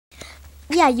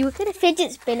Yeah, you would get a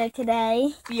fidget spinner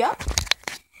today. Yep.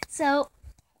 So,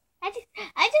 I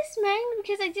just smiled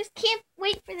because I just can't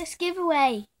wait for this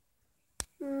giveaway.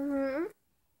 So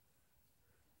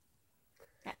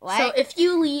if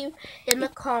you leave in the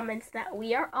comments that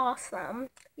we are awesome,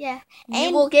 yeah,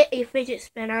 you will get a fidget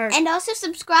spinner. And also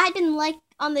subscribe and like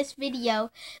on this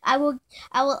video. I will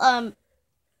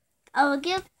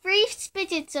give free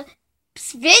fidget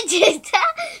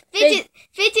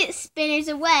spinners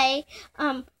away.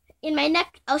 In my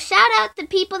next, I'll shout out the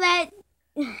people that.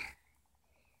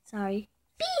 Sorry.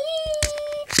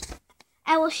 Beep.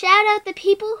 I will shout out the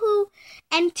people who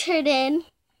entered in,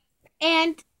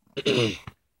 and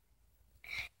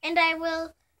and I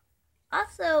will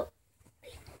also.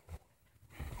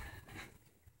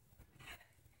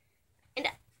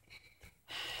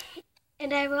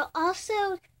 And I will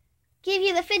also give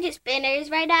you the fidget spinners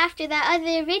right after that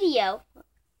other video.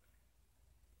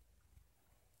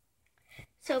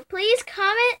 So please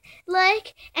comment,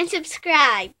 like, and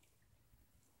subscribe.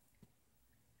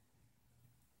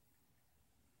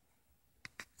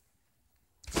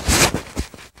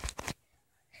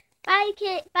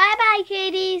 Bye,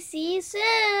 Katie. See you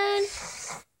soon.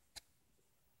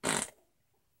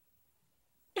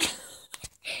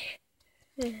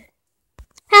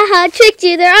 Haha, tricked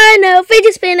you. There are no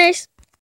fidget spinners.